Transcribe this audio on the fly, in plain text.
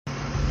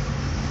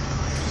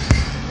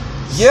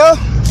Yeah.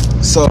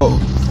 So,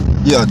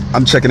 yeah,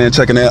 I'm checking in.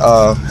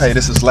 Hey,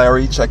 this is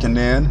Larry checking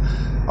in.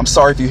 I'm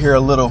sorry if you hear a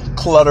little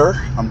clutter.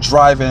 I'm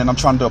driving and I'm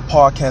trying to do a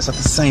podcast at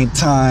the same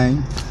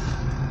time.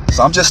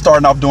 So I'm just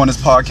starting off doing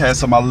this podcast.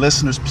 So my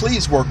listeners,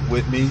 please work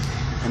with me.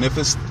 And if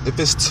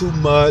it's too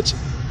much,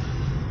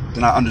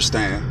 then I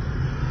understand.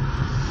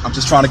 I'm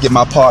just trying to get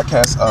my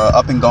podcast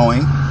up and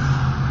going.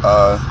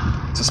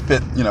 To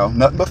spit,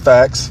 nothing but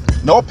facts,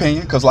 no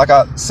opinion. Because like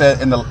I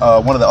said in the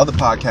one of the other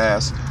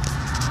podcasts,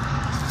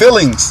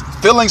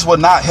 feelings will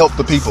not help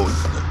the people.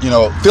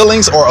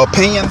 Feelings or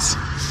opinions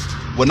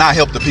will not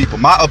help the people.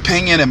 My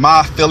opinion and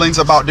my feelings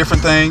about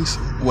different things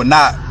will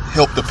not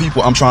help the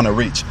people I'm trying to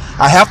reach.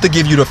 I have to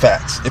give you the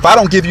facts. If I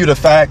don't give you the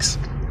facts,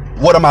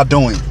 what am I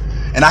doing?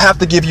 And I have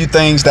to give you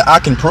things that I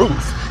can prove.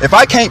 If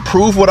I can't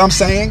prove what I'm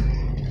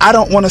saying, I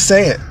don't want to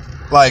say it.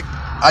 Like,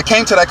 I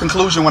came to that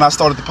conclusion when I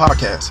started the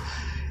podcast.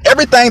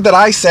 Everything that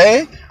I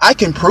say, I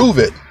can prove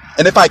it.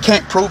 And if I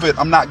can't prove it,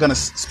 I'm not going to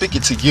speak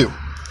it to you.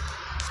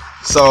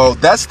 So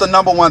that's the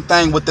number one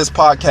thing with this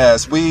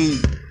podcast. We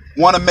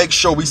want to make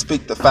sure we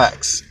speak the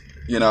facts,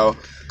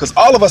 because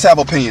all of us have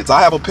opinions.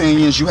 I have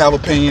opinions. You have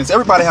opinions.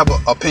 Everybody have an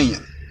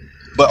opinion.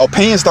 But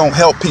opinions don't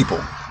help people.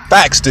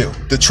 Facts do.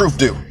 The truth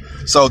do.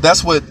 So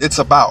that's what it's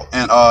about.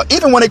 And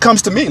even when it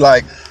comes to me,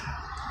 like,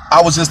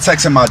 I was just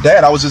texting my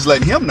dad. I was just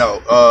letting him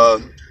know.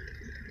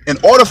 In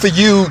order for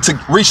you to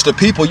reach the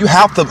people, you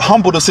have to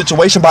humble the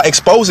situation by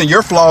exposing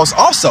your flaws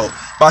also.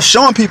 By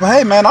showing people,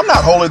 hey, man, I'm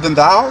not holier than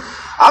thou.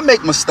 I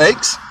make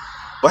mistakes.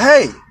 But,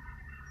 hey,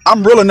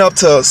 I'm real enough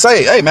to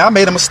say, hey, man, I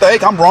made a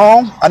mistake. I'm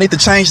wrong. I need to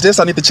change this.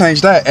 I need to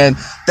change that. And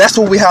that's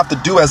what we have to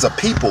do as a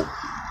people.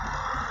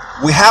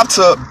 We have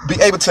to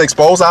be able to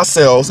expose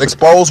ourselves,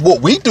 expose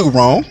what we do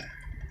wrong.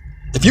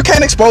 If you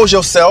can't expose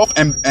yourself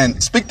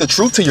and speak the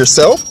truth to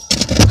yourself,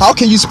 how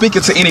can you speak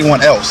it to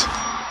anyone else?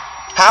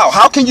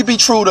 How can you be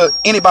true to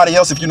anybody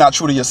else if you're not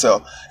true to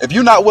yourself? If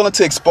you're not willing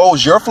to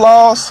expose your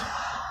flaws,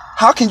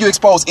 how can you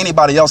expose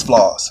anybody else's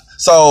flaws?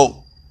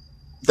 So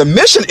the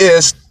mission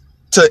is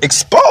to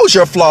expose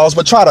your flaws,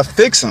 but try to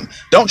fix them.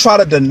 Don't try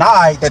to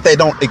deny that they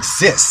don't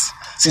exist.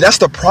 See, that's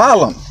the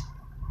problem.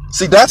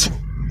 See, that's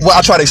what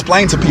I try to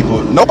explain to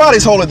people.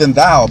 Nobody's holier than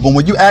thou, but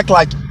when you act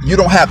like you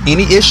don't have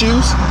any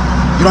issues,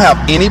 you don't have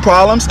any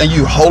problems, and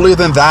you're holier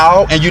than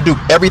thou, and you do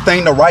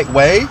everything the right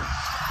way,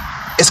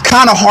 it's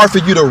kind of hard for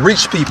you to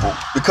reach people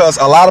because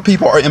a lot of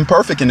people are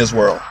imperfect in this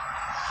world.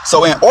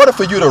 So in order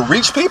for you to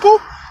reach people,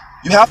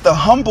 you have to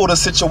humble the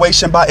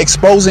situation by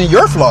exposing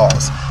your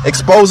flaws,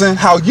 exposing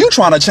how you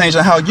trying to change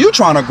and how you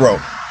trying to grow.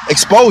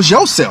 Expose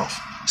yourself.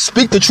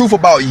 Speak the truth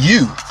about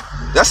you.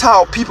 That's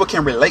how people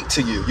can relate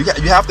to you. You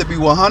have to be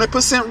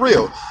 100%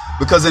 real,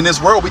 because in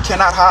this world we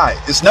cannot hide.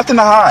 It's nothing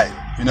to hide.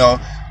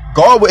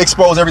 God will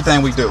expose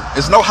everything we do.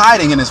 There's no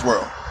hiding in this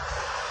world.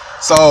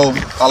 So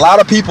a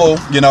lot of people,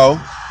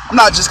 I'm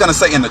not just going to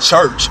say in the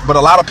church, but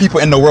a lot of people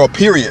in the world,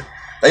 period,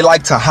 they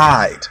like to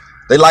hide.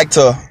 They like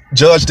to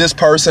judge this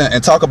person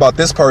and talk about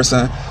this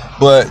person,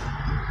 but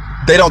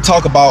they don't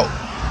talk about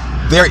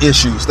their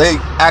issues. They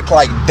act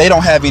like they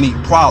don't have any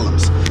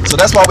problems. So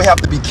that's why we have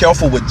to be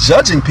careful with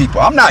judging people.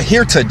 I'm not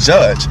here to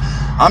judge.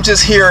 I'm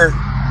just here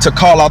to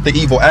call out the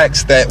evil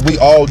acts that we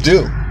all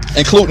do,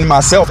 including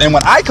myself. And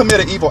when I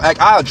commit an evil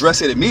act, I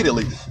address it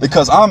immediately,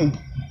 because the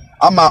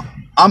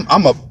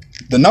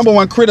number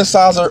one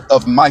criticizer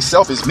of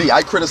myself is me.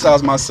 I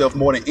criticize myself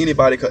more than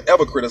anybody could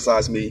ever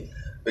criticize me,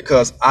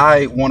 because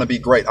I want to be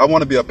great. I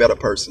want to be a better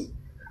person.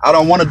 I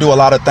don't want to do a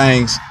lot of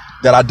things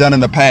that I've done in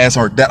the past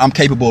or that I'm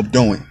capable of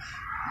doing.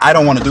 I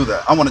don't want to do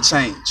that. I want to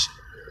change.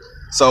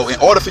 So in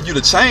order for you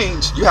to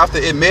change, you have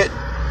to admit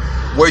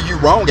where you're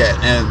wrong at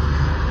and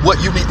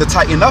what you need to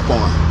tighten up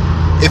on.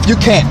 If you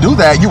can't do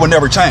that, you will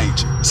never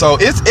change. So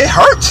it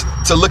hurts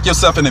to look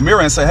yourself in the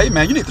mirror and say, hey,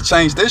 man, you need to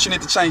change this. You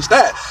need to change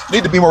that. You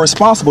need to be more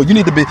responsible. You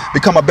need to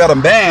become a better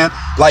man,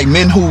 like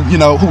men who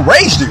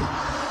raised you.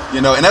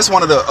 And that's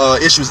one of the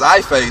issues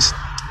I face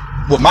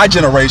with my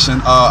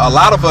generation. A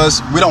lot of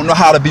us, we don't know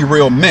how to be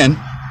real men,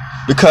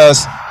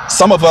 because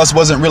some of us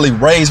wasn't really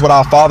raised with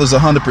our fathers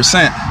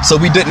 100%. So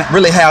we didn't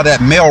really have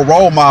that male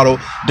role model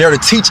there to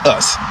teach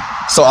us.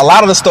 So a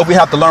lot of the stuff we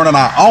have to learn on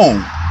our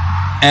own.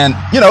 And,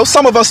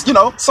 some of us,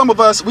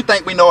 we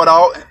think we know it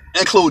all,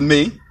 including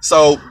me.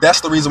 So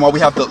that's the reason why we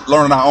have to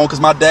learn on our own.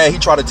 Because my dad, he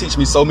tried to teach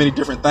me so many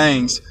different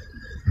things,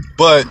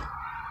 but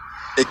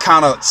it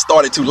kind of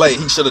started too late.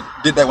 He should have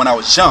did that when I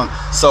was young.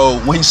 So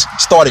when he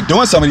started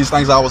doing some of these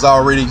things, I was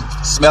already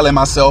smelling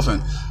myself,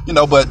 and,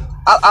 but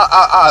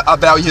I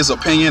value his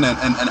opinion and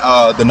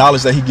the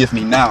knowledge that he gives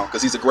me now,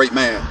 because he's a great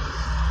man.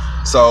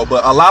 So,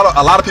 but a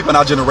lot of people in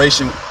our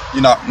generation,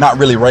 not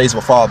really raised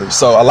with fathers.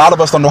 So a lot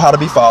of us don't know how to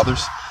be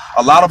fathers.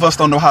 A lot of us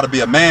don't know how to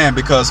be a man,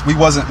 because we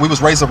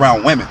was raised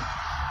around women.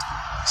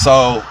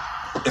 So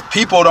if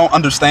people don't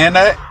understand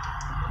that,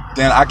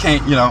 then I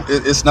can't,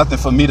 it's nothing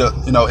for me to,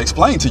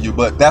 explain to you.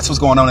 But that's what's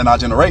going on in our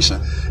generation.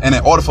 And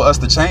in order for us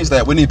to change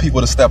that, we need people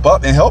to step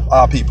up and help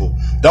our people.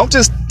 Don't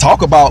just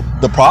talk about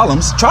the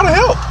problems. Try to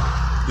help.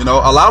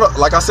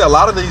 Like I said, a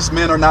lot of these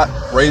men are not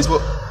raised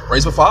with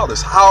raised with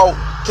fathers. How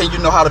can you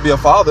know how to be a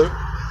father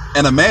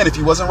and a man if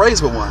you wasn't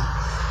raised with one?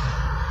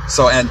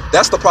 So, and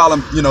that's the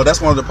problem, you know,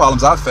 that's one of the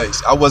problems I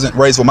face. I wasn't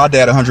raised with my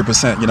dad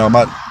 100%. You know,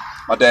 my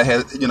dad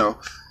had, you know,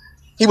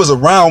 he was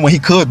around when he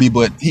could be,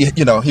 but he,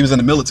 you know, he was in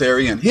the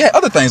military and he had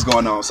other things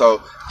going on.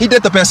 So he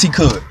did the best he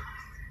could.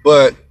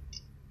 But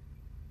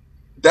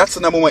that's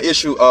the number one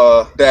issue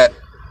that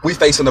we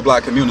face in the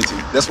black community.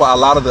 That's why a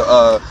lot of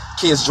the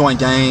kids join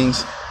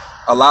gangs.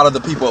 A lot of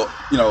the people,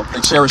 you know,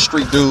 they cherish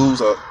street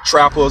dudes or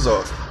trappers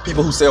or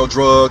people who sell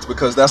drugs,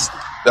 because that's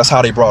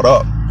how they brought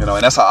up, you know,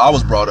 and that's how I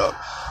was brought up.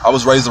 I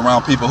was raised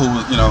around people who,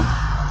 you know,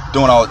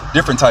 doing all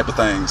different type of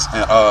things,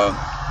 and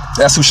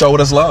that's who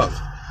showed us love.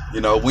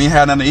 You know, we ain't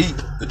had nothing to eat.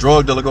 The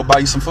drug dealer go buy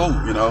you some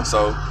food, you know.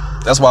 So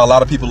that's why a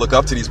lot of people look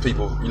up to these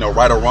people, you know,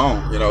 right or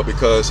wrong, you know,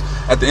 because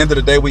at the end of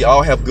the day, we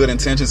all have good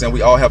intentions and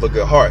we all have a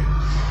good heart.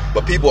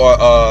 But people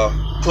are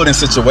put in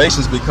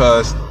situations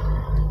because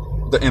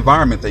the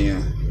environment they're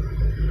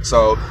in.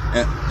 So,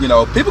 and, you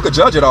know, people could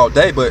judge it all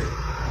day, but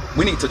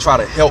we need to try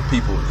to help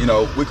people. You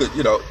know, we could,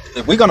 you know,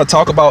 if we're going to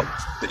talk about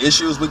the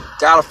issues, we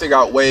got to figure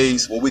out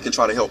ways where we can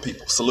try to help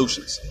people,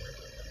 solutions.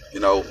 You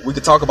know, we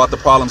could talk about the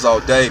problems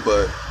all day,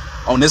 but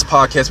on this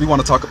podcast, we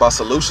want to talk about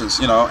solutions,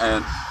 you know,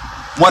 and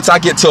once I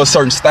get to a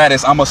certain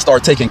status, I'm going to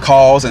start taking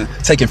calls and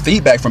taking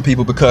feedback from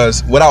people,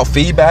 because without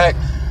feedback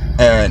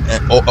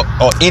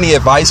or any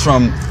advice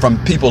from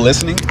people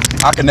listening,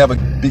 I can never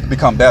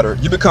become better.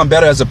 You become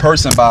better as a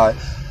person by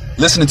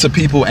listening to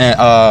people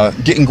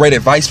and getting great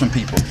advice from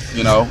people,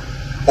 you know,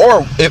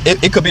 or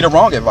it could be the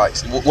wrong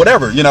advice,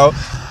 whatever, you know.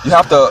 You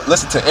have to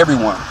listen to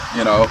everyone,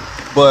 you know.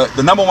 But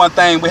the number one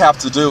thing we have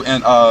to do,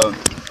 and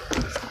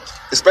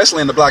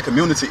especially in the black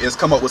community, is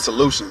come up with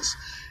solutions.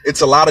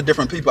 It's a lot of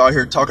different people out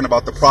here talking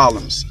about the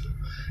problems,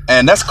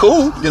 and that's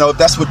cool, you know, if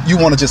that's what you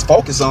want to just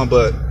focus on.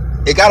 But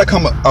it got to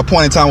come a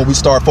point in time where we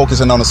start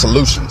focusing on the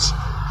solutions.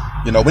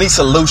 You know, we need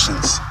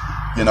solutions.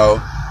 You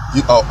know,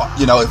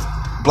 you know, if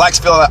blacks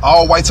feel that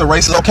all whites are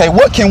racist, okay,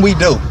 what can we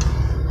do?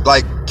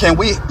 Like, can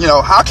we, you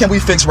know, how can we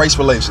fix race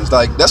relations?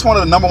 Like, that's one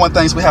of the number one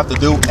things we have to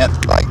do.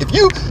 And like, if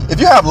you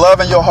have love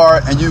in your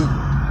heart and you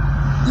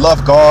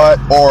love God,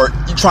 or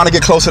you're trying to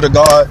get closer to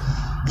God,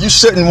 you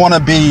shouldn't want to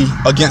be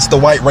against the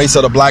white race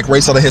or the black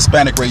race or the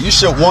Hispanic race. You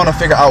should want to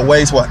figure out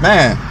ways, what,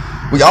 man,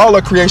 we all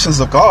are creations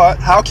of God.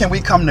 How can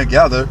we come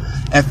together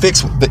and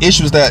fix the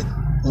issues that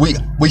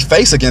we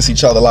face against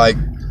each other? Like,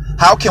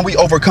 how can we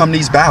overcome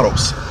these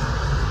battles?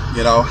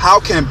 You know,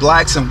 how can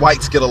blacks and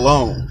whites get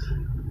along?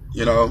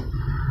 You know,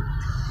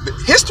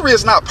 history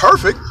is not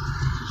perfect,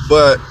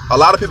 but a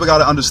lot of people got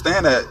to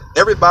understand that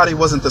everybody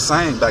wasn't the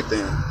same back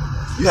then.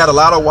 You had a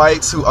lot of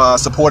whites who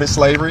supported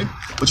slavery,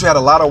 but you had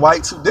a lot of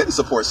whites who didn't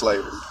support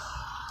slavery.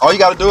 All you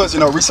got to do is, you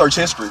know, research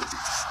history.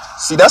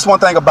 See, that's one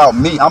thing about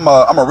me. I'm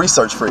a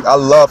research freak. I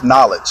love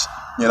knowledge.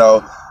 You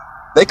know,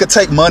 they could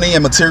take money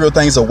and material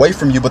things away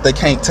from you, but they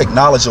can't take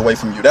knowledge away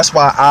from you. That's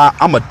why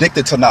I'm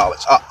addicted to knowledge.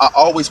 I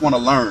always want to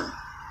learn.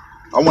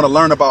 I want to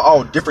learn about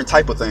all different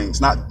type of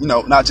things, not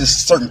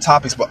just certain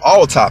topics, but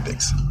all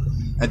topics.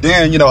 And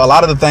then, you know, a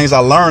lot of the things I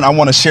learn, I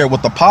want to share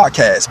with the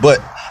podcast, but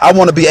I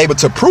want to be able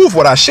to prove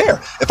what I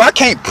share. If I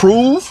can't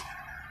prove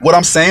what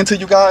I'm saying to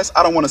you guys,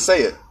 I don't want to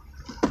say it.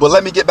 But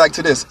let me get back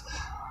to this.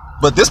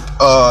 But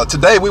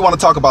today we want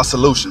to talk about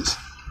solutions.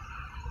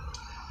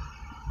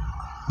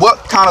 What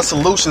kind of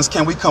solutions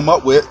can we come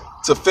up with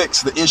to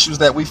fix the issues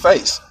that we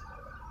face?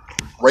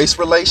 Race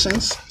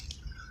relations,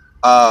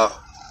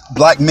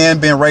 black men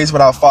being raised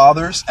without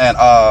fathers and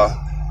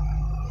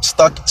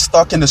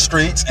stuck in the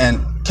streets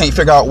and can't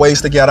figure out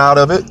ways to get out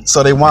of it,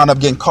 so they wind up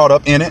getting caught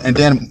up in it, and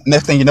then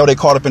next thing you know, they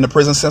caught up in the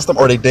prison system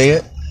or they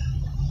dead.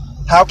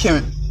 How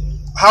can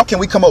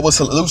we come up with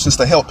solutions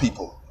to help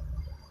people?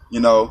 You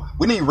know,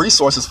 we need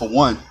resources for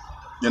one.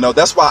 You know,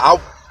 that's why I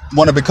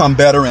want to become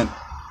better, and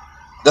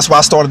that's why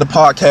I started the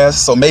podcast,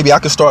 so maybe I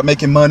can start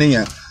making money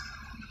and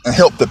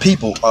help the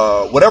people.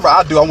 Whatever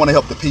I do, I want to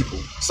help the people.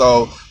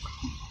 So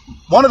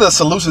one of the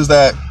solutions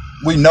that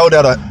we know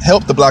that'll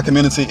help the black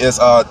community is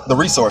the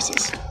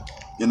resources.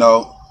 You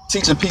know,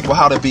 teaching people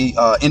how to be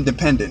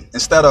independent.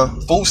 Instead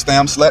of food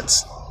stamps,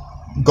 let's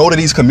go to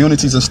these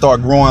communities and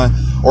start growing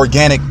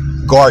organic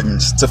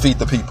gardens to feed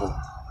the people.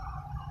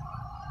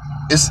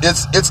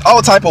 It's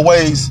all type of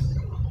ways.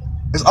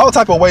 It's all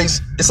type of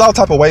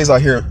ways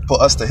out here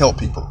for us to help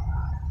people.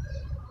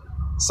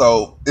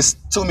 So it's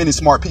too many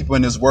smart people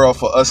in this world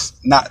for us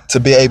not to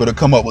be able to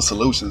come up with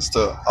solutions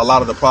to a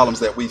lot of the problems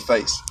that we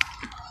face.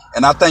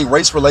 And I think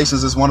race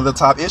relations is one of the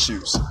top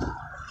issues.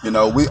 You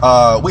know, we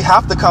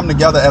have to come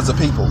together as a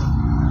people.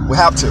 We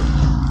have to.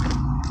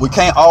 We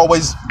can't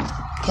always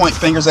point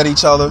fingers at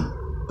each other.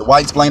 The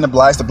whites blame the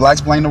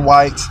blacks blame the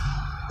whites.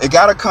 It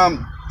got to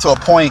come to a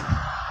point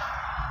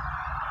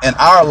in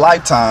our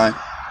lifetime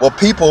where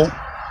people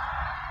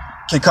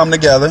can come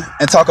together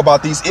and talk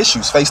about these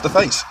issues face to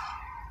face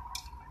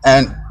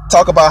and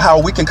talk about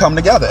how we can come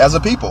together as a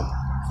people.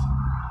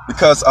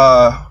 Because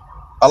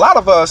a lot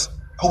of us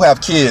who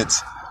have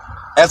kids,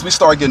 as we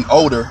start getting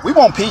older, we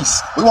want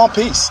peace. We want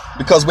peace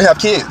because we have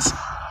kids.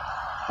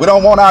 We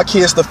don't want our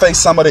kids to face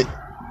some of the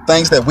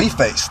things that we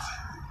faced.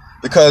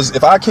 Because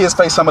if our kids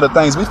face some of the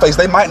things we face,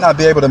 they might not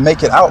be able to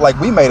make it out like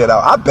we made it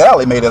out. I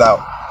barely made it out.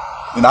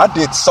 You know, I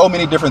did so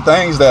many different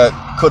things that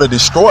could have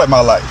destroyed my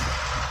life.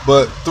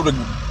 But through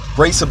the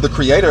grace of the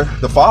Creator,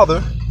 the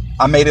Father,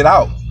 I made it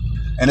out.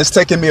 And it's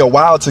taken me a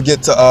while to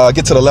get to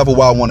the level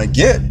where I want to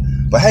get.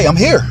 But hey, I'm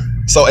here.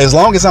 So as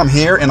long as I'm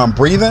here and I'm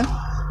breathing,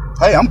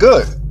 hey, I'm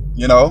good.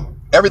 You know,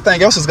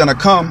 everything else is going to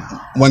come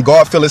when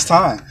God fills His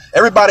time.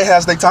 Everybody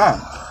has their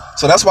time.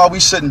 So that's why we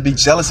shouldn't be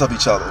jealous of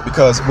each other,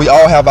 because we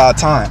all have our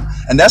time.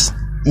 And that's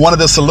one of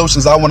the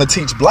solutions I want to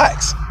teach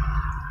blacks.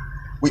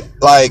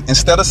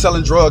 Instead of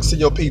selling drugs to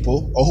your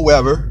people or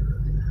whoever,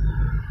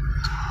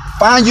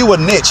 find you a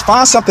niche,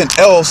 find something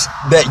else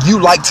that you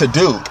like to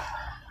do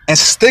and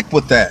stick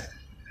with that.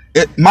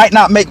 It might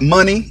not make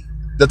money,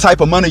 the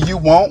type of money you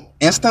want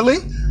instantly,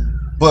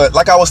 but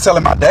like I was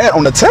telling my dad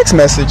on the text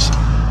message,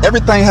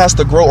 everything has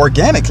to grow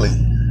organically.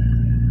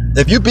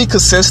 If you be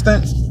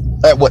consistent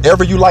at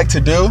whatever you like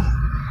to do,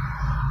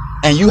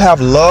 and you have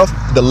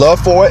the love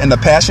for it and the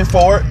passion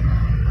for it,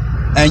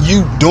 and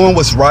you doing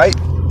what's right,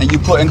 and you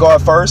putting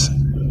God first,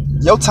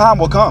 your time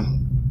will come.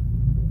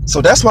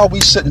 So that's why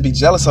we shouldn't be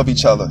jealous of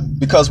each other,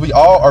 because we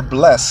all are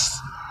blessed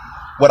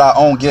with our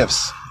own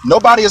gifts.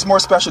 Nobody is more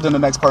special than the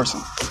next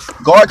person.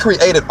 God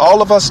created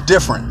all of us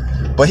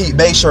different, but He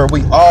made sure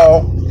we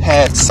all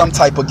had some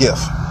type of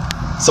gift.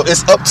 So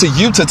it's up to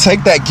you to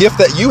take that gift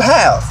that you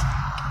have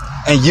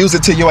and use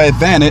it to your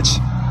advantage,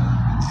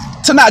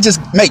 to not just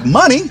make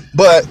money,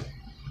 but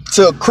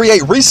to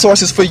create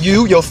resources for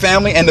you, your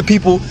family, and the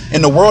people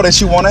in the world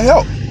that you want to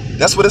help.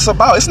 That's what it's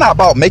about. It's not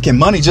about making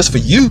money just for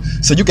you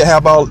so you can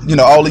have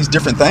all these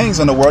different things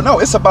in the world. No,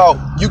 it's about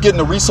you getting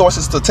the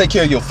resources to take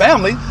care of your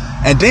family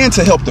and then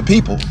to help the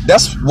people.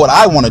 That's what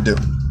I want to do.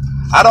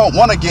 I don't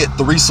want to get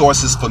the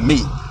resources for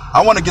me.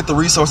 I want to get the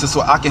resources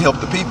so I can help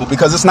the people,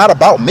 because it's not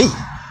about me.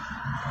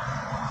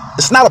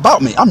 It's not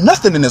about me. I'm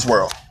nothing in this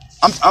world.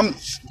 I'm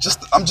just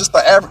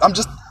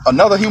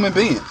another human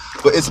being.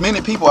 But it's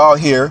many people out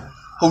here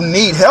who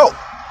need help,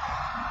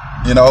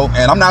 and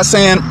I'm not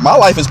saying my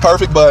life is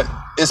perfect, but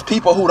it's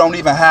people who don't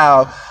even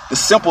have the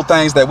simple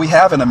things that we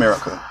have in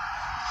America.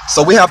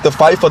 So we have to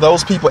fight for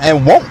those people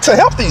and want to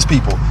help these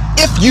people.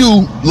 If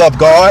you love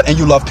God and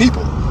you love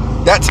people,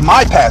 that's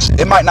my passion.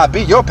 It might not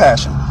be your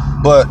passion,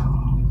 but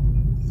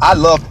I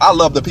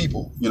love the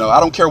people. I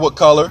don't care what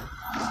color.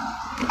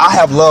 I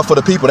have love for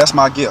the people. That's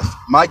my gift.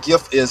 My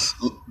gift is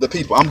the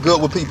people. I'm good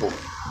with people.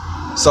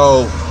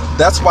 So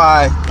that's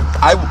why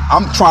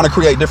I'm trying to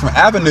create different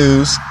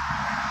avenues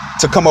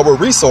to come up with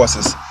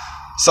resources,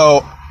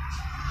 so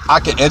I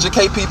can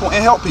educate people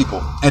and help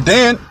people. And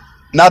then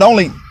not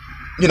only,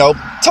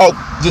 talk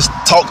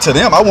to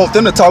them. I want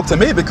them to talk to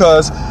me,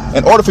 because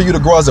in order for you to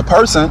grow as a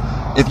person,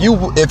 if you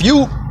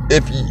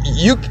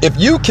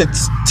can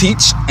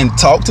teach and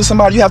talk to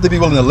somebody, you have to be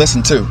willing to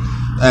listen too.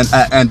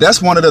 And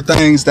that's one of the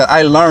things that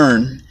I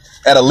learned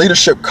at a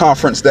leadership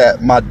conference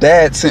that my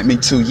dad sent me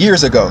 2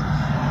 years ago.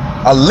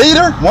 A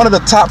leader, one of the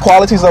top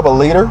qualities of a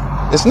leader,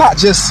 is not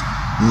just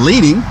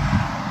leading,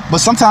 but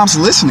sometimes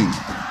listening,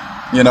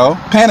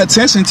 paying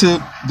attention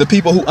to the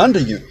people who under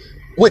you,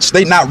 which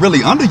they not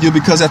really under you,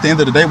 because at the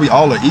end of the day, we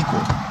all are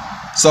equal.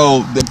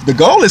 So the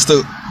goal is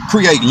to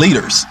create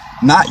leaders,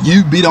 not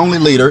you be the only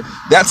leader.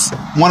 That's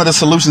one of the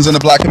solutions in the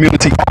black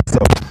community. Also,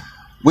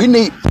 we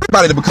need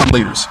everybody to become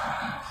leaders.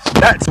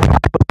 That's what I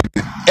believe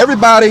in.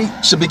 Everybody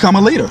should become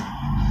a leader.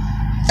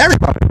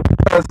 Everybody.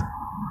 Because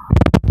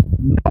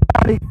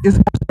nobody is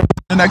more special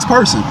than the next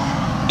person.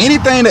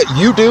 Anything that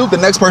you do, the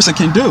next person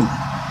can do.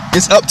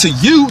 It's up to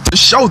you to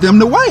show them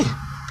the way.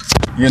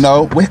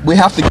 We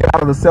have to get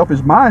out of the selfish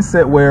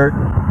mindset where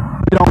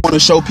we don't want to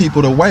show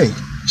people the way.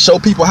 Show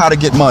people how to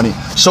get money.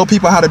 Show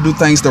people how to do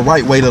things the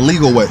right way, the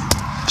legal way.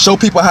 Show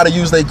people how to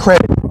use their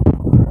credit.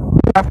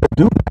 We have to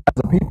do that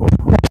as a people.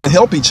 We have to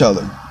help each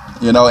other.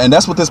 And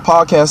that's what this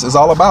podcast is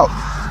all about.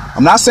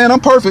 I'm not saying I'm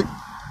perfect,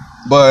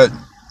 but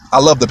I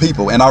love the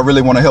people, and I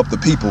really want to help the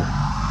people.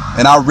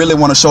 And I really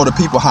want to show the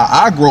people how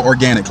I grow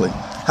organically,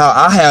 how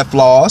I have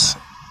flaws,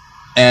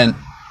 and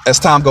as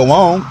time go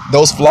on,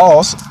 those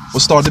flaws will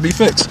start to be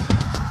fixed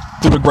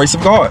through the grace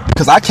of God,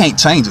 because I can't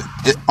change it.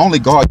 Only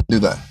God can do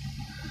that.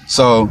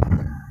 So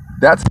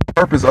that's the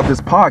purpose of this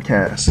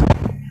podcast.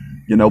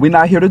 We're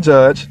not here to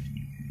judge.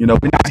 We're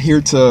not here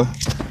to,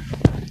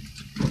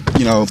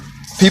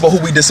 people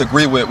who we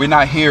disagree with. We're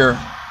not here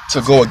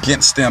to go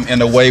against them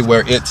in a way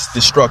where it's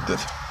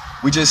destructive.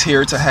 We're just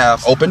here to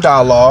have open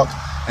dialogue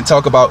and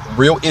talk about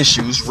real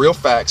issues, real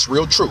facts,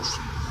 real truth,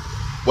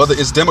 whether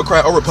it's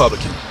Democrat or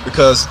Republican,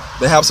 because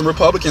they have some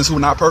Republicans who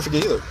are not perfect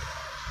either.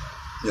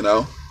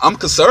 I'm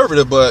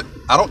conservative, but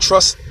I don't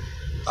trust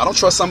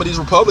some of these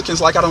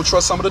Republicans like I don't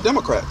trust some of the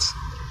Democrats.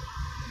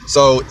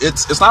 So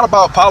it's not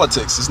about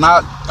politics. It's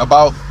not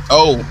about,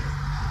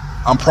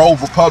 I'm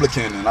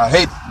pro-Republican and I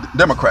hate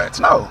Democrats.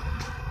 No.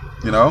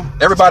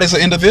 Everybody's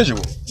an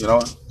individual.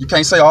 You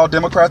can't say all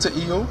Democrats are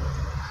evil.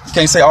 You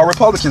can't say all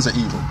Republicans are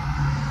evil.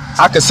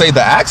 I could say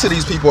the acts of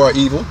these people are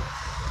evil,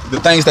 the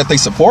things that they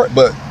support,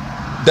 but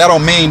that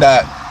don't mean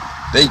that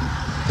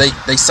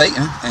they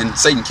Satan and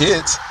Satan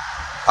kids.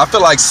 I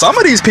feel like some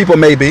of these people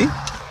may be,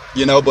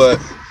 you know, but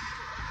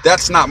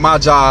that's not my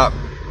job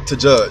to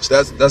judge.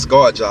 That's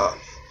God's job.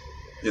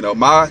 You know,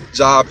 my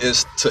job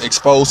is to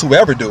expose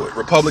whoever do it,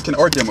 Republican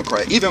or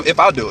Democrat. Even if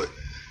I do it,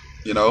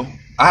 you know,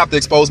 I have to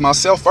expose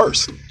myself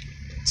first.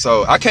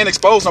 So I can't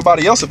expose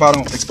nobody else if I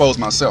don't expose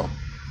myself.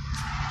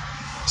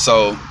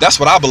 So that's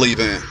what I believe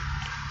in.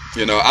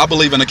 You know, I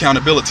believe in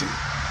accountability,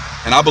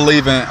 and I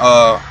believe in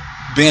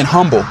being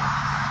humble.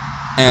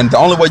 And the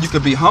only way you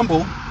can be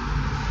humble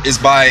is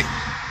by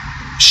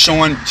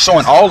showing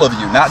all of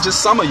you, not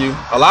just some of you.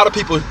 A lot of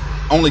people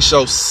only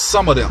show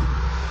some of them.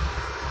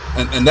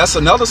 And that's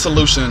another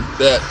solution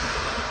that,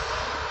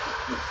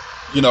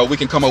 you know, we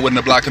can come up with in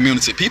the black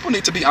community. People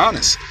need to be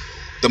honest.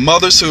 The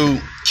mothers who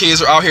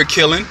kids are out here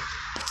killing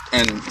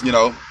and, you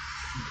know,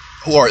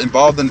 who are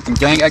involved in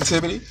gang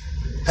activity,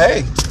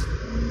 hey,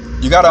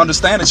 you got to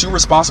understand that you're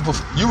responsible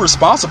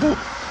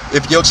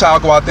if your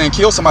child go out there and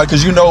kill somebody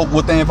because you know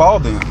what they're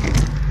involved in.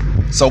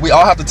 So we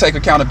all have to take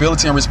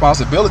accountability and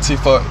responsibility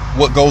for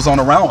what goes on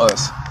around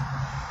us.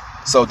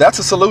 So that's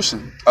a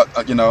solution.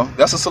 You know,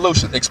 that's a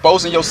solution.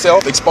 Exposing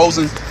yourself,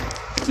 exposing,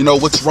 you know,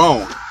 what's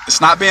wrong. It's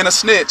not being a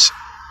snitch.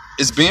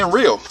 It's being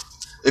real.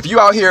 If you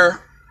out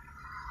here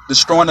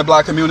destroying the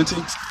black community,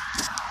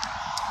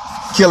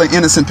 killing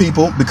innocent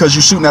people because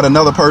you're shooting at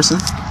another person,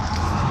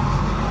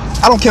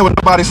 I don't care what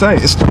nobody say.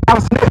 It's not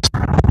a snitch.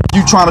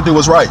 You trying to do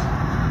what's right.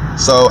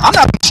 So I'm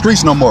not in the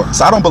streets no more.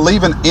 So I don't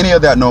believe in any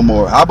of that no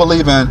more. I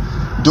believe in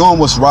doing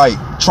what's right,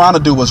 trying to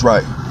do what's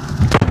right.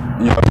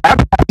 You know, if I'm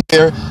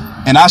here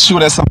and I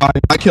shoot at somebody,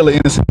 I kill an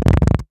innocent,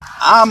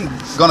 I'm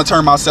gonna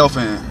turn myself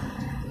in,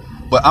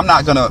 but I'm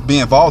not gonna be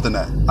involved in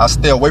that. I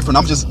stay away from it.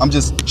 I'm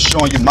just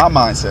showing you my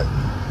mindset.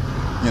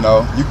 You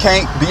know, you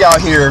can't be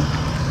out here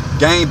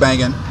gang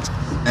banging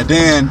and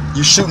then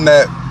you shooting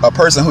at a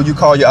person who you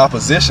call your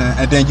opposition,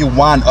 and then you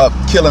wind up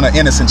killing an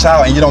innocent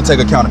child and you don't take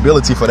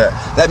accountability for that.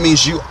 That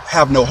means you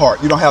have no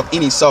heart. You don't have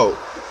any soul.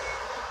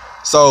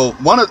 So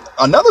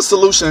another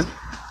solution,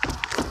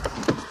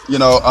 you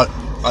know,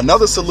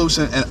 another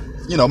solution, and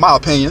you know, my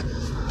opinion,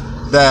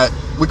 that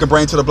we can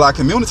bring to the black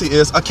community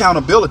is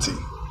accountability.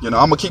 You know,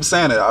 I'm gonna keep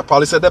saying it. I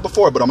probably said that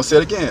before, but I'm gonna say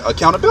it again.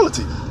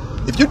 Accountability.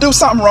 If you do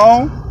something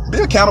wrong, be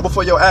accountable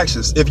for your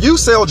actions. If you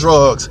sell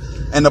drugs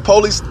and the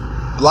police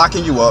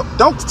locking you up,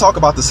 don't talk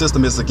about the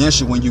system is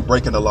against you when you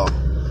breaking the law.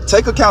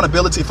 Take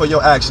accountability for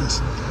your actions.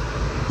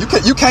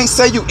 You can't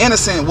say you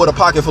innocent with a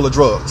pocket full of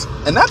drugs.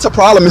 And that's a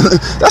problem.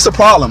 That's a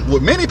problem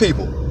with many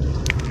people.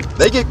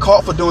 They get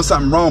caught for doing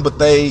something wrong, but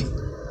they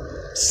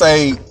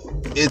say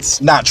it's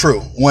not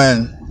true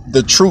when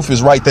the truth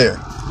is right there.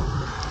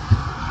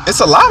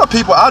 It's a lot of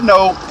people I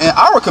know in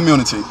our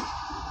community.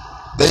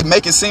 They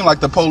make it seem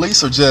like the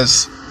police are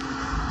just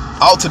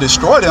out to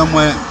destroy them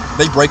when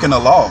they breaking the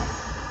law.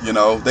 You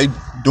know, they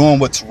doing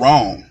what's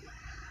wrong.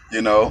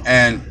 You know,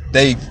 and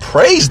they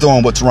praise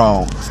doing what's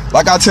wrong.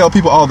 Like I tell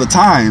people all the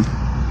time,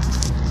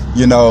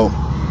 you know,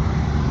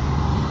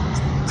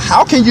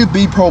 how can you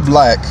be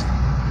pro-black,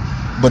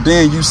 but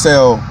then you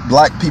sell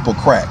black people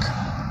crack?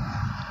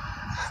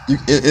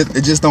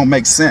 It just don't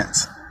make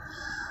sense.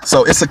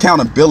 So it's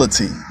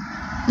accountability.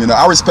 You know,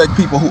 I respect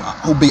people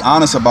who be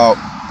honest about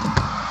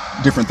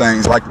different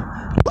things, like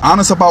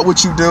honest about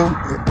what you do,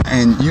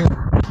 and you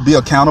be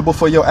accountable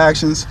for your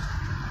actions.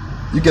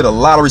 You get a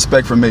lot of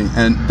respect from me.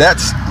 And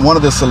that's one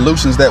of the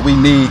solutions that we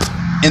need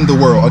in the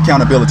world,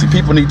 accountability.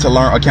 People need to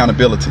learn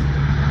accountability.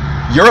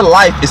 Your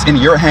life is in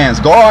your hands.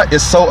 God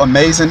is so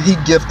amazing. He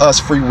gives us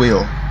free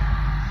will.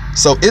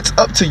 So it's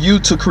up to you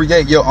to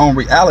create your own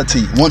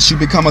reality. Once you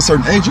become a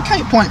certain age, you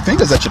can't point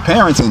fingers at your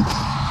parents and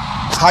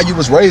how you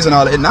was raised and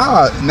all that.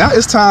 Now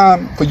it's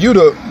time for you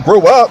to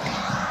grow up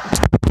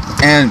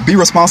and be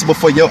responsible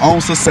for your own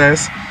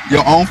success,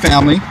 your own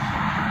family.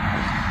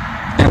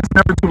 And it's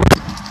never too late.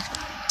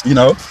 You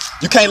know,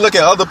 you can't look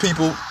at other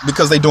people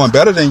because they're doing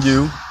better than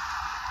you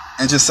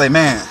and just say,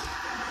 man,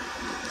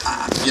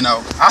 you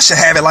know, I should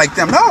have it like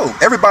them. No,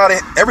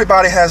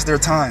 everybody has their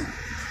time.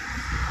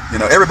 You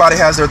know, everybody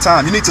has their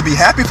time. You need to be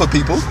happy for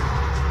people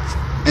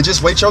and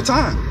just wait your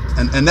time.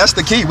 And that's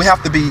the key. We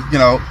have to be, you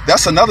know,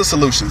 that's another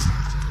solution.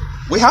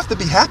 We have to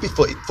be happy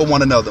for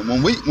one another.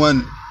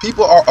 When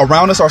people are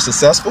around us are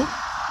successful,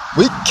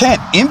 we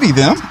can't envy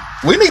them.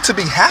 We need to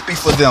be happy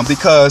for them,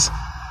 because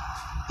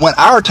when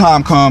our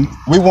time comes,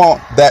 we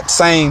want that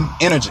same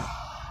energy.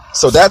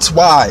 So that's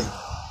why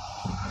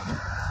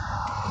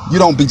you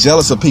don't be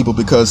jealous of people,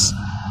 because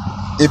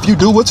if you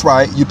do what's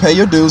right, you pay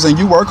your dues and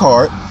you work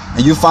hard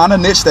and you find a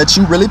niche that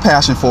you really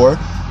passionate for,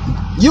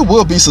 you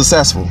will be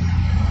successful.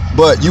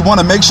 But you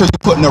want to make sure you're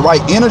putting the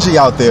right energy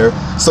out there,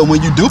 so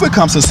when you do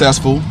become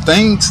successful,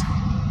 things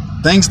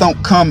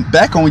don't come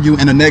back on you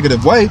in a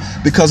negative way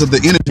because of the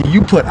energy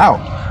you put out.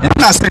 And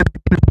I'm not saying,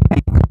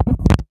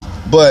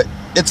 but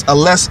it's a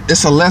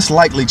less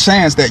likely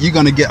chance that you're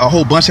going to get a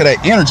whole bunch of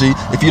that energy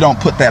if you don't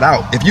put that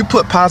out. If you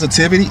put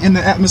positivity in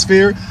the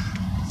atmosphere,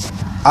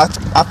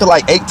 I feel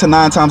like 8 to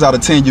 9 times out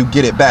of 10 you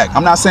get it back.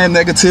 I'm not saying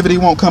negativity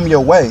won't come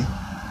your way,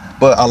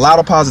 but a lot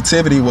of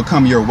positivity will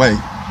come your way.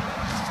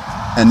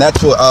 And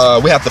that's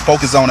what we have to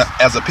focus on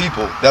as a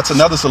people. That's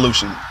another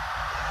solution.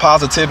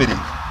 Positivity,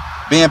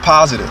 being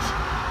positive.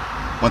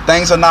 When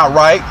things are not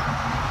right,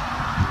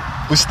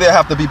 we still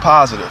have to be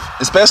positive,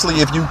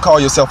 especially if you call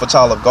yourself a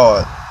child of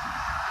God.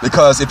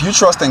 Because if you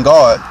trust in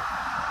God,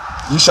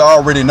 you should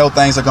already know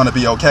things are going to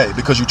be okay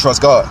because you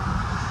trust God.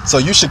 So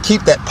you should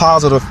keep that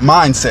positive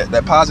mindset,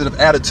 that positive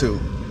attitude,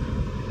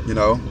 you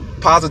know,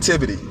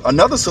 positivity.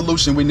 Another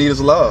solution we need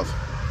is love.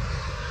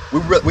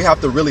 We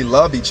have to really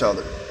love each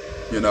other,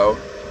 you know,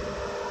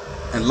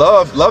 and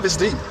love is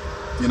deep.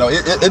 You know,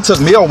 it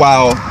took me a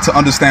while to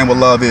understand what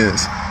love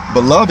is,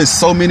 but love is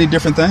so many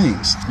different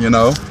things, you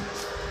know.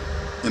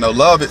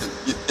 Love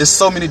is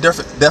so many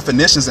different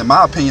definitions, in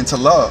my opinion, to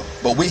love.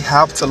 But we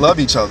have to love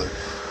each other,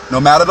 no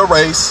matter the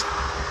race,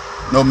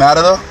 no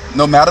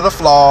matter the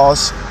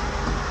flaws.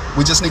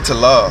 We just need to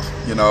love.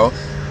 You know,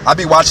 I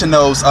be watching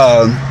those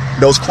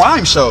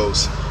crime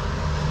shows,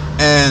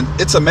 and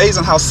it's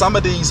amazing how some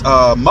of these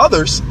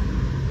mothers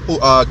who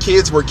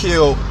kids were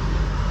killed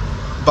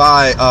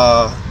by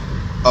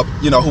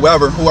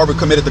whoever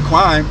committed the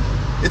crime.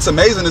 It's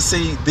amazing to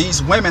see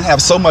these women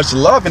have so much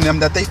love in them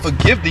that they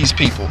forgive these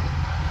people.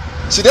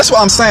 See, that's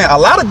what I'm saying. A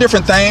lot of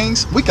different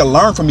things we can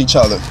learn from each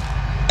other.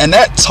 And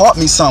that taught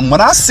me something. When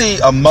I see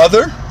a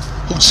mother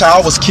whose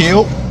child was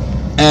killed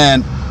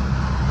and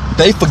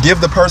they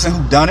forgive the person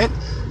who done it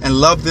and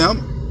love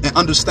them and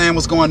understand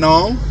what's going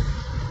on,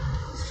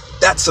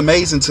 that's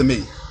amazing to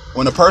me.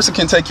 When a person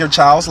can take your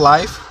child's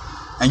life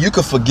and you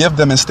can forgive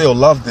them and still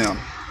love them,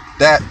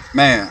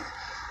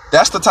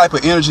 that's the type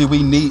of energy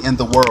we need in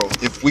the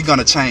world if we're going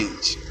to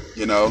change,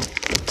 you know.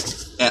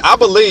 And I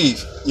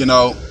believe, you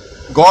know,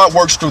 God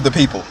works through the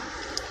people.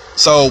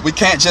 So we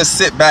can't just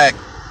sit back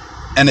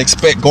and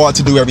expect God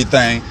to do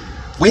everything.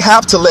 We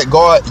have to let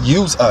God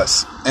use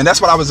us. And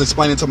that's what I was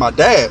explaining to my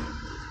dad.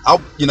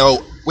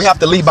 We have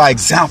to lead by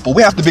example.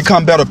 We have to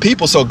become better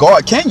people so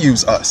God can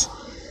use us.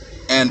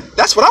 And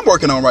that's what I'm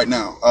working on right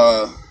now.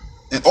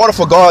 In order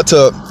for God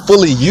to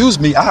fully use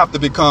me, I have to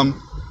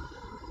become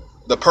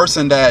the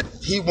person that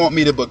he wants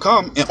me to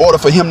become in order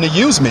for him to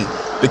use me.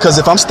 Because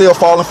if I'm still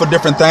falling for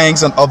different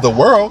things of the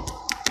world,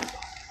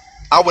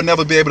 I would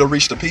never be able to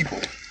reach the people.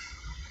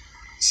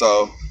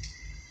 So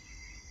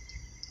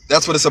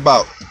that's what it's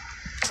about.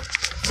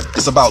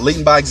 It's about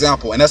leading by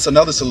example. And that's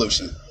another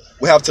solution.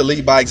 We have to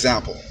lead by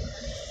example.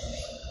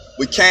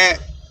 We can't,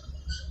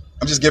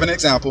 I'm just giving an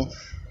example.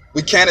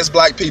 We can't, as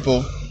black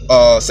people,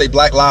 say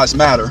Black Lives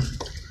Matter,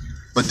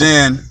 but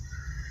then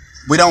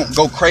we don't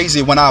go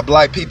crazy when our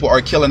black people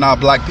are killing our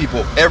black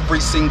people every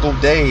single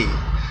day.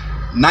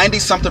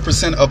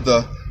 90-something% of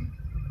the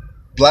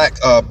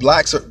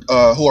blacks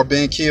who are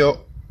being killed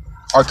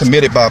are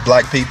committed by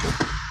black people.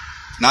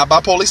 Not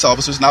by police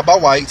officers, not by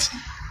whites,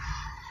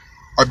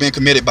 are being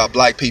committed by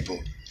black people.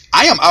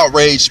 I am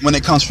outraged when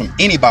it comes from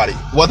anybody,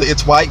 whether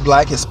it's white,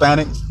 black,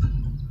 Hispanic.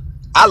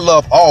 I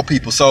love all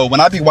people. So when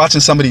I be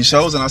watching some of these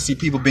shows and I see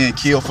people being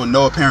killed for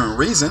no apparent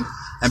reason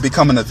and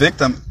becoming a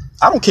victim,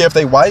 I don't care if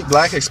they white,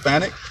 black,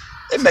 Hispanic.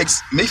 It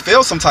makes me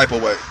feel some type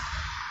of way.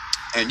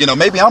 And, you know,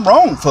 maybe I'm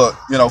wrong for,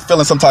 you know,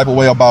 feeling some type of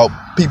way about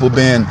people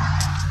being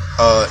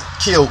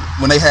killed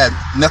when they had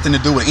nothing to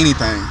do with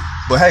anything.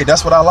 But hey,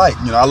 that's what I like.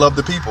 You know, I love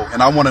the people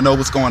and I want to know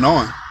what's going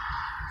on.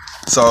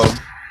 So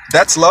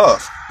that's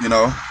love. You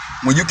know,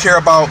 when you care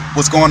about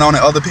what's going on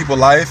in other people's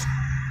life,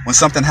 when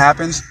something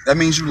happens, that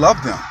means you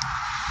love them.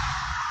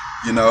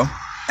 You know,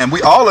 and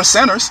we all are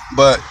sinners,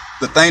 but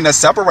the thing that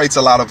separates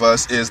a lot of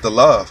us is the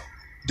love.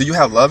 Do you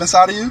have love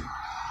inside of you?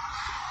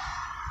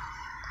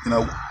 You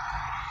know,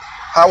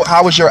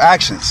 how is your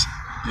actions?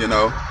 You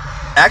know,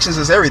 actions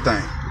is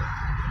everything.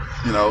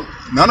 You know,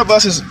 none of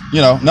us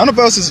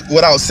is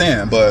without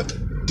sin, but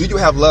do you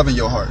have love in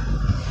your heart?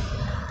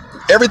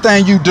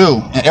 Everything you do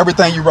and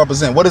everything you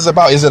represent, what is it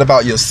about? Is it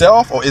about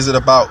yourself or is it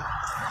about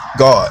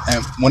God?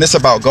 And when it's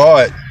about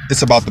God,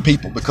 it's about the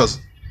people, because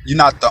you're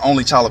not the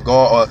only child of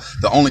God or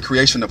the only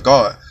creation of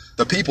God.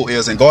 The people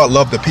is, and God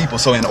loved the people.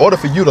 So in order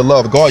for you to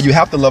love God, you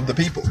have to love the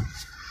people.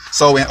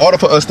 So in order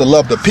for us to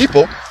love the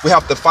people, we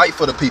have to fight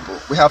for the people.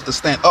 We have to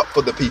stand up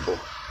for the people.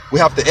 We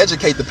have to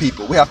educate the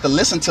people. We have to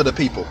listen to the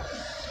people.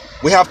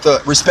 We have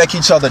to respect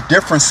each other's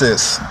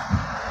differences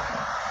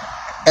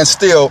and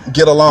still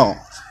get along.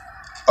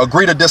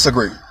 Agree to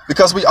disagree,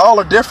 because we all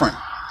are different.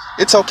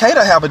 It's okay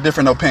to have a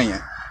different opinion.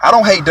 I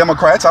don't hate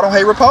Democrats. I don't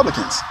hate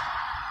Republicans.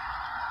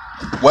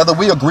 Whether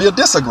we agree or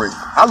disagree,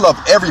 I love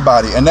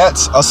everybody, and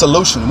that's a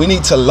solution. We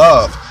need to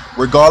love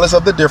regardless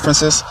of the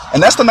differences.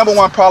 And that's the number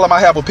one problem I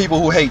have with people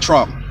who hate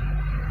Trump.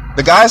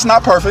 The guy is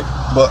not perfect,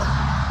 but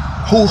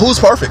who's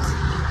perfect?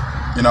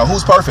 You know,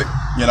 who's perfect?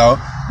 You know,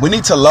 we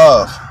need to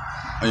love.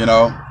 You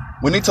know,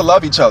 we need to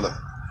love each other,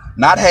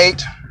 not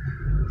hate.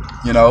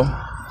 You know,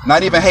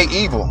 not even hate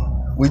evil.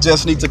 We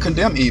just need to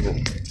condemn evil.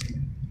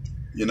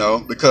 You know,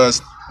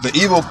 because the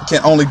evil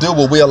can only do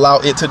what we allow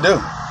it to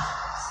do.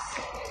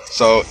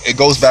 So it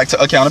goes back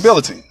to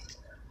accountability.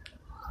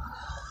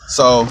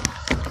 So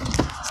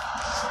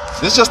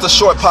this is just a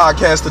short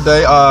podcast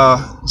today,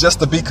 just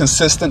to be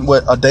consistent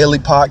with a daily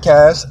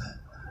podcast,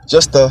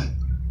 just to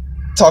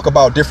talk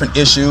about different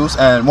issues,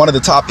 and one of the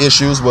top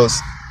issues was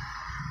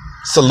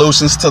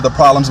solutions to the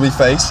problems we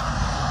face.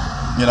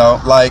 You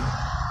know, like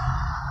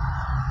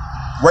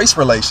race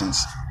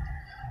relations.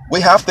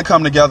 We have to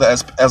come together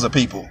as a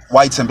people,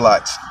 whites and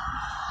blacks.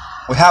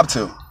 We have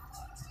to.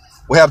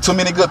 We have too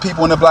many good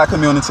people in the black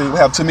community. We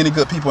have too many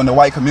good people in the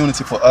white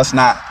community for us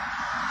not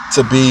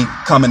to be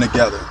coming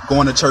together,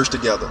 going to church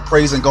together,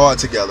 praising God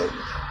together,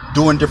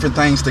 doing different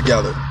things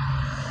together.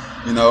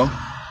 You know,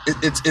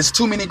 it's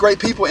too many great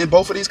people in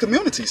both of these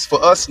communities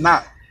for us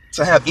not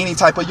to have any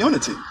type of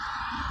unity.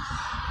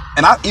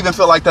 And I even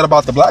feel like that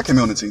about the black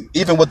community,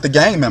 even with the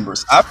gang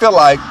members. I feel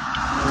like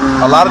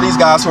a lot of these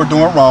guys who are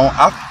doing wrong,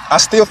 I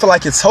still feel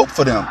like it's hope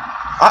for them.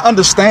 I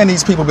understand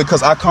these people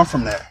because I come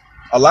from that.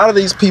 A lot of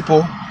these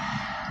people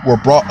were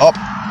brought up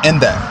in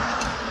that.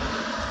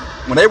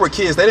 When they were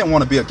kids, they didn't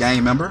want to be a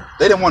gang member.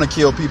 They didn't want to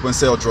kill people and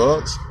sell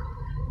drugs.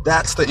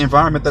 That's the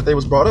environment that they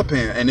was brought up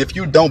in. And if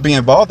you don't be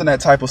involved in that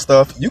type of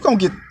stuff, you're gonna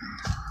get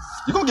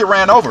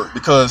ran over,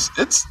 because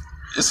it's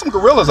some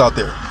gorillas out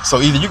there. So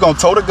either you're gonna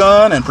tote a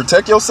gun and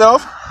protect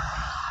yourself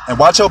and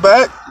watch your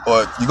back,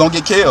 or you're gonna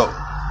get killed.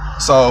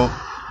 So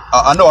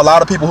I know a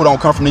lot of people who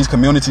don't come from these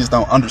communities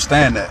don't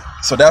understand that.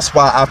 So that's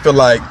why I feel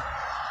like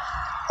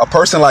a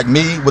person like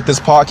me with this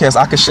podcast,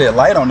 I can shed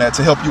light on that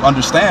to help you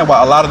understand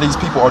why a lot of these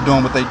people are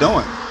doing what they're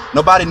doing.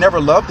 Nobody never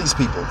loved these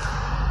people.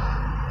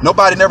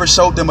 Nobody never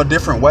showed them a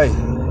different way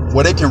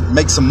where they can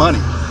make some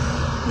money,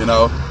 you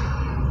know?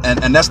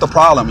 And that's the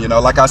problem, you know?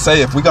 Like I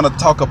say, if we're going to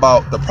talk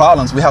about the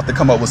problems, we have to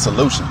come up with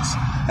solutions.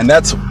 And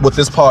that's what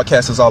this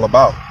podcast is all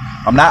about.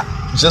 I'm not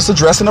just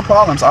addressing the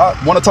problems. I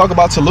want to talk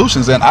about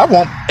solutions, and I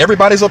want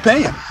everybody's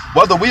opinion,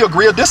 whether we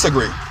agree or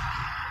disagree.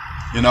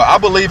 You know, I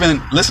believe in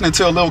listening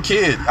to a little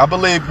kid. I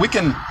believe we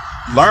can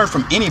learn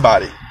from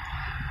anybody.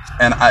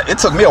 And it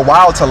took me a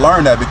while to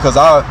learn that, because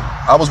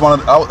I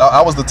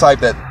was the type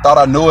that thought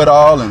I knew it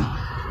all and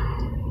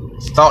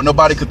thought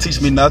nobody could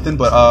teach me nothing.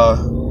 But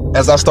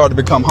as I started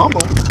to become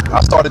humble,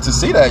 I started to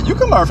see that you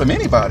can learn from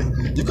anybody.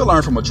 You can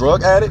learn from a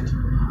drug addict.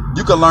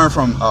 You can learn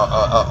from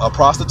a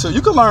prostitute.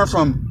 You can learn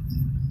from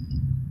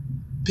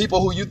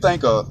people who you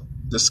think are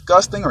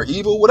disgusting or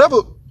evil, whatever,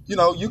 you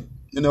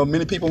know,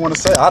 many people want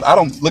to say. I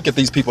don't look at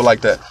these people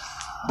like that,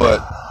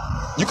 but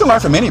you can learn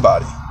from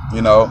anybody,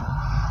 you know.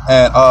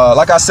 And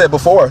like I said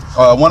before,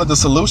 one of the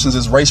solutions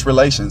is race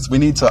relations. We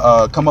need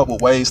to come up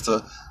with ways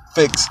to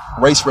fix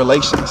race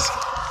relations,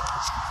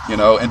 you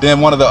know. And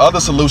then one of the other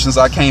solutions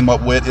I came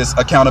up with is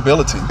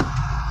accountability.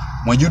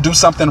 When you do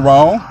something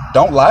wrong,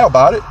 don't lie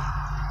about it.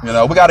 You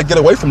know, we got to get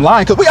away from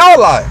lying, because we all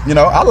lie. You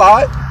know, I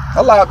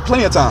lied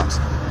plenty of times,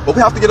 but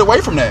we have to get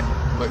away from that.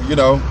 But, you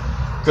know,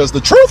 because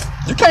the truth,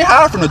 you can't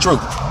hide from the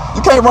truth.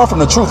 You can't run from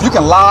the truth. You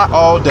can lie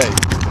all day,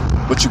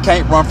 but you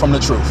can't run from the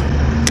truth.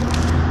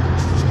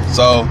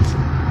 So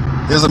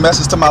here's a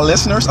message to my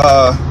listeners.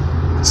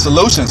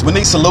 Solutions. We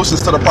need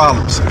solutions to the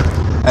problems.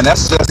 And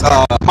that's just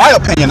my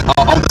opinion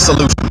on the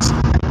solutions.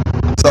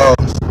 So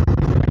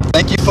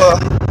thank you for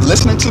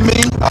listening to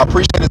me. I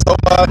appreciate it so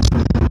much.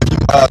 If you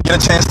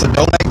get a chance to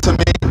donate to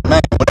me,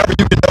 man, whatever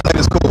you can do.